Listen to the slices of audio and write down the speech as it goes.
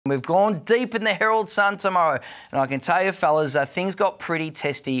We've gone deep in the Herald Sun tomorrow, and I can tell you, fellas, things got pretty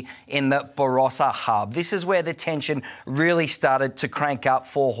testy in the Barossa hub. This is where the tension really started to crank up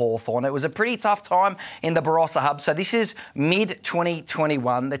for Hawthorn. It was a pretty tough time in the Barossa hub. So this is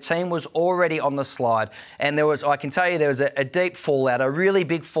mid-2021. The team was already on the slide, and I can tell you, there was a deep fallout, a really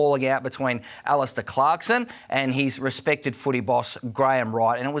big falling out between Alastair Clarkson and his respected footy boss, Graham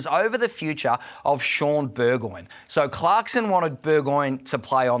Wright, and it was over the future of Sean Burgoyne. So Clarkson wanted Burgoyne to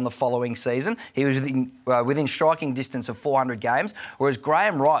play on the following season. He was within striking distance of 400 games, whereas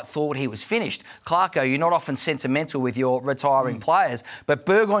Graham Wright thought he was finished. Clarko, you're not often sentimental with your retiring players, but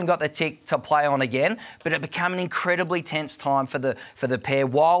Burgoyne got the tick to play on again, but it became an incredibly tense time for the pair.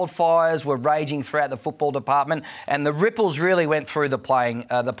 Wildfires were raging throughout the football department, and the ripples really went through the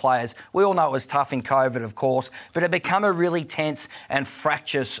players. We all know it was tough in COVID, of course, but it became a really tense and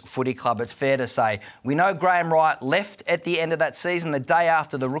fractious footy club, it's fair to say. We know Graham Wright left at the end of that season, the day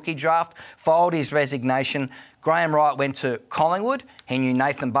after the rookie draft, filed his resignation. Graham Wright went to Collingwood. He knew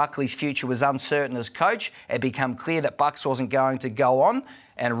Nathan Buckley's future was uncertain as coach. It became clear that Bucks wasn't going to go on.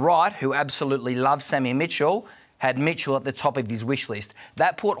 And Wright, who absolutely loved Sammy Mitchell, had Mitchell at the top of his wish list.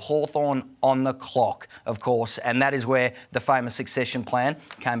 That put Hawthorn on the clock, of course, and that is where the famous succession plan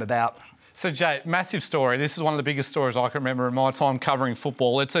came about. So, Jay, massive story. This is one of the biggest stories I can remember in my time covering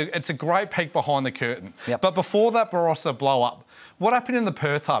football. It's a great peek behind the curtain. Yep. But before that Barossa blow-up, what happened in the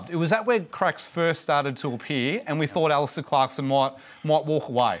Perth hub? It was that where cracks first started to appear, and we thought Alastair Clarkson might walk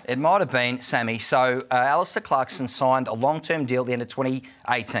away. It might have been, Sammy. So Alastair Clarkson signed a long-term deal at the end of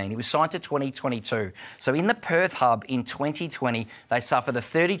 2018. He was signed to 2022. So in the Perth hub in 2020, they suffered a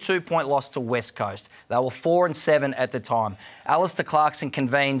 32-point loss to West Coast. They were 4-7 at the time. Alastair Clarkson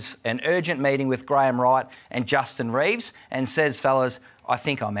convenes an urgent meeting with Graham Wright and Justin Reeves and says, fellas, I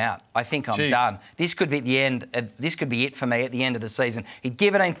think I'm out. I think I'm done. This could be the end. This could be it for me at the end of the season. He'd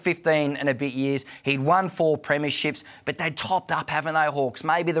given in 15 and a bit years. He'd won 4 premierships, but they'd topped up, haven't they, Hawks?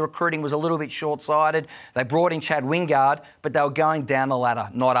 Maybe the recruiting was a little bit short-sighted. They brought in Chad Wingard, but they were going down the ladder,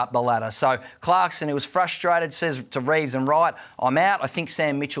 not up the ladder. So Clarkson, who was frustrated, says to Reeves and Wright, I'm out. I think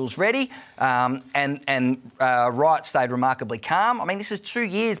Sam Mitchell's ready. And Wright stayed remarkably calm. I mean, this is 2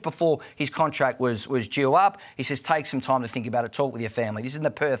 years before his contract was due up. He says, take some time to think about it, talk with your family. This is in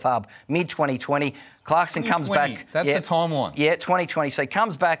the Perth hub, mid-2020. Clarkson comes back. That's the timeline. Yeah, 2020. So he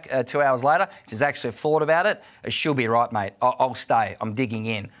comes back 2 hours later. He says, actually, I've thought about it. She'll be right, mate. I'll stay. I'm digging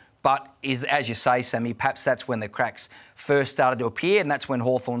in. But as you say, Sammy, perhaps that's when the cracks first started to appear, and that's when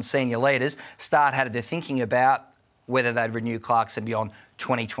Hawthorn's senior leaders had to thinking about whether they'd renew Clarkson beyond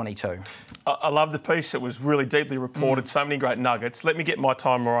 2022. I love the piece. It was really deeply reported. So many great nuggets. Let me get my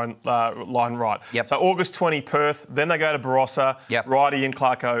timeline line right. Yep. So August 20, Perth. Then they go to Barossa. Yep. Righty and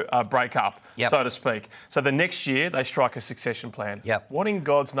Clarko break up, yep, so to speak. So the next year they strike a succession plan. Yep. What in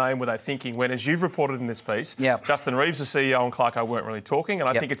God's name were they thinking when, as you've reported in this piece, yep, Justin Reeves, the CEO, and Clarko weren't really talking, and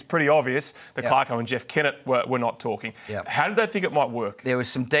I think it's pretty obvious that Clarko and Jeff Kennett were not talking. Yep. How did they think it might work? There was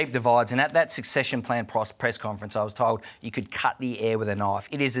some deep divides, and at that succession plan press conference, I was told you could cut the air with a knife.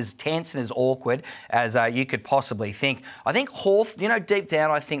 It is as tense and as awkward as you could possibly think. I think deep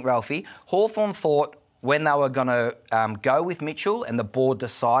down, I think, Ralphie, Hawthorn thought when they were going to go with Mitchell, and the board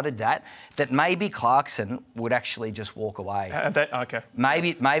decided that maybe Clarkson would actually just walk away. Okay.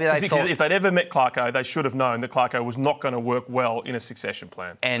 Maybe they thought... If they'd ever met Clarko, they should have known that Clarko was not going to work well in a succession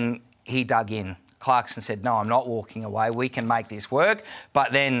plan. And he dug in. Clarkson said, no, I'm not walking away. We can make this work.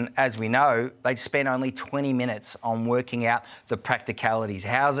 But then, as we know, they spent only 20 minutes on working out the practicalities.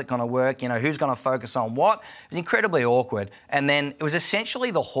 How's it going to work? Who's going to focus on what? It was incredibly awkward. And then it was essentially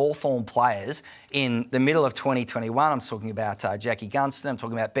the Hawthorn players in the middle of 2021. I'm talking about Jackie Gunston. I'm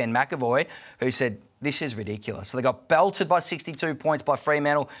talking about Ben McAvoy, who said, this is ridiculous. So they got belted by 62 points by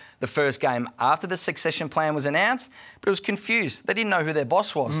Fremantle the first game after the succession plan was announced, but it was confused. They didn't know who their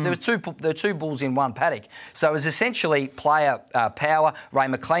boss was. There were two bulls in one paddock. So it was essentially player power. Ray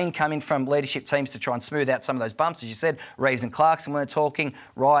McLean coming from leadership teams to try and smooth out some of those bumps. As you said, Reeves and Clarkson weren't talking.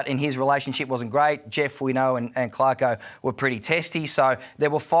 Wright and his relationship wasn't great. Jeff, we know, and Clarko were pretty testy. So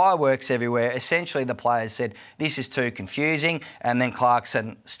there were fireworks everywhere. Essentially, the players said, this is too confusing. And then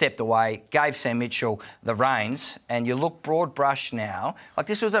Clarkson stepped away, gave Sam Mitchell the reins, and you look broad brush now, like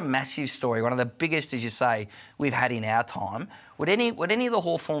this was a massive story, one of the biggest, as you say, we've had in our time. Would any of the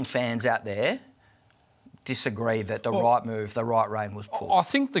Hawthorn fans out there disagree that the right move, the right rein was pulled? I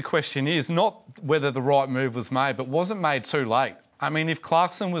think the question is not whether the right move was made, but was it made too late? I mean, if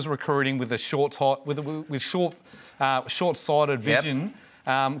Clarkson was recruiting with a short-sighted vision,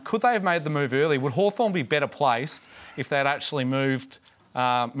 could they have made the move early? Would Hawthorn be better placed if they'd actually moved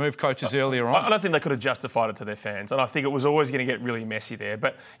move coaches earlier on. I don't think they could have justified it to their fans, and I think it was always going to get really messy there.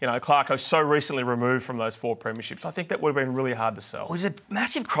 But, you know, Clarko so recently removed from those 4 premierships, I think that would have been really hard to sell. It was a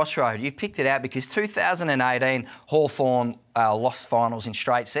massive crossroad. You picked it out because 2018, Hawthorn lost finals in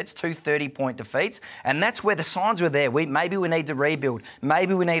straight sets, 2 30-point defeats, and that's where the signs were there. Maybe we need to rebuild.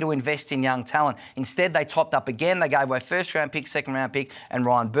 Maybe we need to invest in young talent. Instead, they topped up again. They gave away first-round pick, second-round pick, and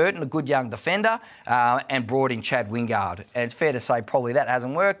Ryan Burton, a good young defender, and brought in Chad Wingard. And it's fair to say probably that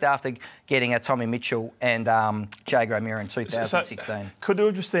hasn't worked after getting a Tommy Mitchell and Jager O'Meara in 2016. So, could there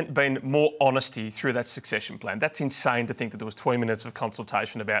have just been more honesty through that succession plan? That's insane to think that there was 20 minutes of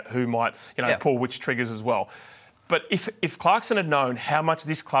consultation about who might, pull which triggers as well. But if Clarkson had known how much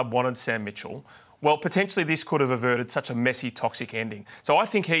this club wanted Sam Mitchell, well, potentially this could have averted such a messy, toxic ending. So I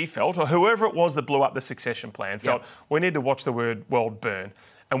think he felt, or whoever it was that blew up the succession plan, felt we need to watch the world burn.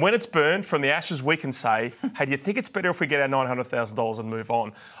 And when it's burned, from the ashes, we can say, hey, do you think it's better if we get our $900,000 and move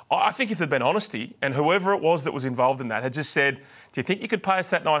on? I think if there'd been honesty, and whoever it was that was involved in that had just said, do you think you could pay us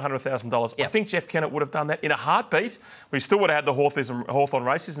that $900,000? I think Jeff Kennett would have done that in a heartbeat. We still would have had the Hawthorn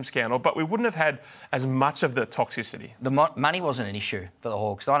racism scandal, but we wouldn't have had as much of the toxicity. The money wasn't an issue for the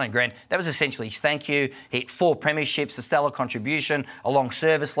Hawks. 19 grand, that was essentially his thank you. He hit 4 premierships, a stellar contribution, a long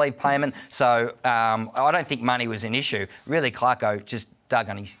service leave payment. So I don't think money was an issue. Really, Clarko just dug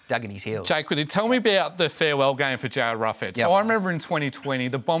in his heels. Jake, could you tell me about the farewell game for Jared Ruffhead? So I remember in 2020,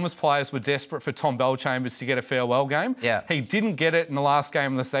 the Bombers players were desperate for Tom Bellchambers to get a farewell game. He didn't get it in the last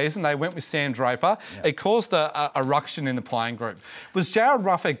game of the season. They went with Sam Draper. It caused a ruction in the playing group. Was Jared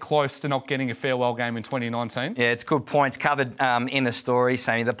Ruffhead close to not getting a farewell game in 2019? Yeah, it's good points covered in the story,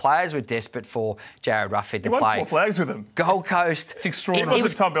 Sammy. The players were desperate for Jared Ruffhead to play. He won 4 flags with them. Gold Coast. It's extraordinary. He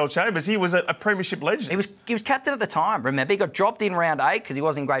wasn't Tom Bellchambers. He was a premiership legend. He was captain at the time, remember? He got dropped in round 8 because he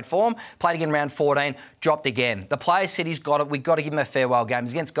wasn't in great form, played again round 14, dropped again. The players said we've got to give him a farewell game.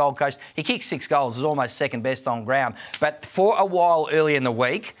 He's against Gold Coast. He kicked 6 goals, was almost second best on ground. But for a while early in the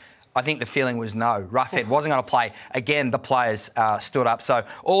week, I think the feeling was no. Ruffhead wasn't going to play. Again, the players stood up. So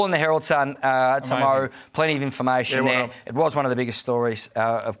all in the Herald Sun tomorrow. Plenty of information there. It was one of the biggest stories,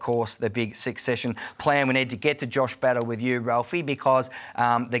 of course, the big succession plan. We need to get to Josh Battle with you, Ralphie, because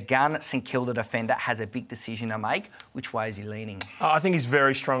the gun St Kilda defender has a big decision to make. Which way is he leaning? I think he's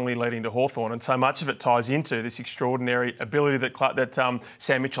very strongly leaning to Hawthorn, and so much of it ties into this extraordinary ability that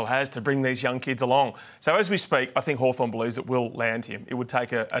Sam Mitchell has to bring these young kids along. So as we speak, I think Hawthorn believes it will land him. It would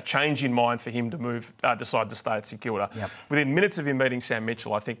take a change in mind for him to decide to stay at St Kilda. Within minutes of him meeting Sam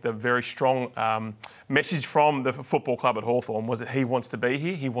Mitchell, I think the very strong message from the football club at Hawthorn was that he wants to be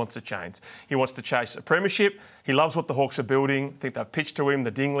here, he wants a change. He wants to chase a premiership. He loves what the Hawks are building. I think they've pitched to him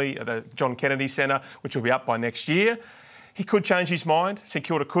the Dingley, the John Kennedy Centre, which will be up by next year. He could change his mind. St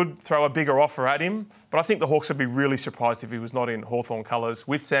Kilda could throw a bigger offer at him. But I think the Hawks would be really surprised if he was not in Hawthorn colours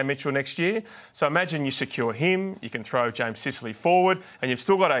with Sam Mitchell next year. So imagine you secure him, you can throw James Sicily forward, and you've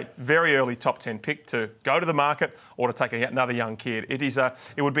still got a very early top 10 pick to go to the market or to take another young kid.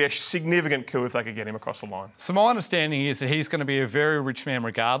 It would be a significant coup if they could get him across the line. So my understanding is that he's going to be a very rich man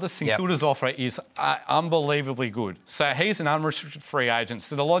regardless. St Kilda's offer is unbelievably good. So he's an unrestricted free agent.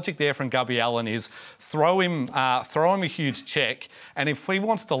 So the logic there from Gubby Allen is throw him a huge cheque, and if he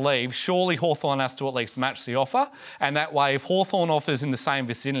wants to leave, surely Hawthorn has to at least match the offer, and that way if Hawthorn offers in the same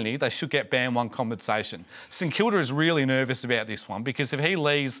vicinity, they should get band 1 compensation. St Kilda is really nervous about this one because if he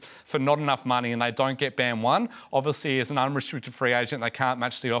leaves for not enough money and they don't get band 1, obviously as an unrestricted free agent they can't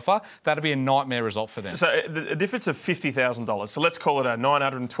match the offer. That'd be a nightmare result for them. So the difference of $50,000, so let's call it a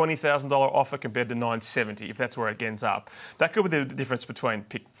 $920,000 offer compared to $970 if that's where it ends up. That could be the difference between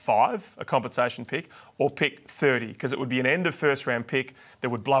pick 5, a compensation pick, or pick 30, because it would be an end of first round pick that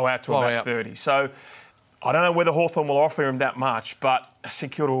would blow out to about 30. So I don't know whether Hawthorn will offer him that much, but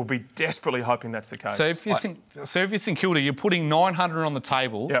St Kilda will be desperately hoping that's the case. So if you're St Kilda, you're putting 900 on the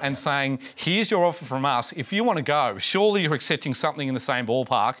table and saying, here's your offer from us. If you want to go, surely you're accepting something in the same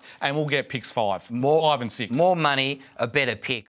ballpark and we'll get picks 5 and 6. More money, a better pick.